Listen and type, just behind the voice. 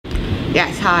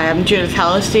Yes, hi, I'm Judith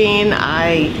Hellerstein.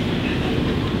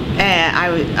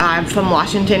 I'm from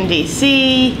Washington,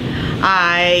 D.C.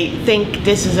 I think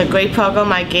this is a great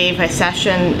program. I gave a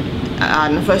session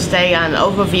on the first day on an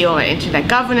overview on internet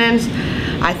governance.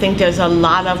 I think there's a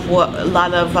lot of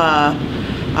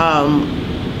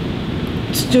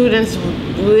students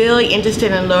really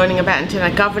interested in learning about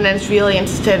internet governance, really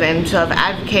interested in sort of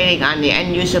advocating on the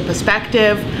end user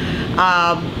perspective,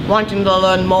 wanting to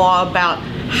learn more about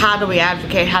how do we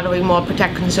advocate, how do we more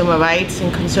protect consumer rights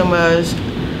and consumers'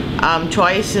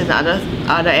 choice in other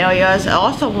areas. I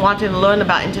also wanted to learn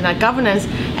about internet governance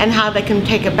and how they can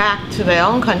take it back to their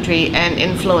own country and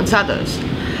influence others.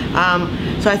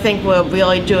 So I think we're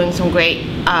really doing some great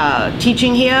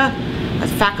teaching here. The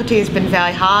faculty has been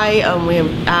very high, and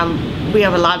we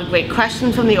have a lot of great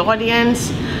questions from the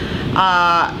audience,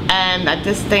 and I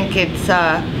just think it's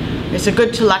a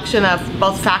good selection of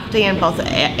both faculty and both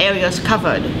areas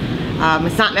covered.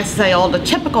 It's not necessarily all the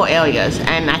typical areas,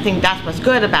 and I think that's what's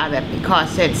good about it,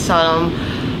 because it's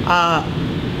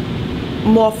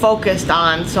more focused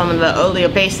on some of the earlier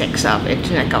basics of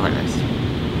internet governance.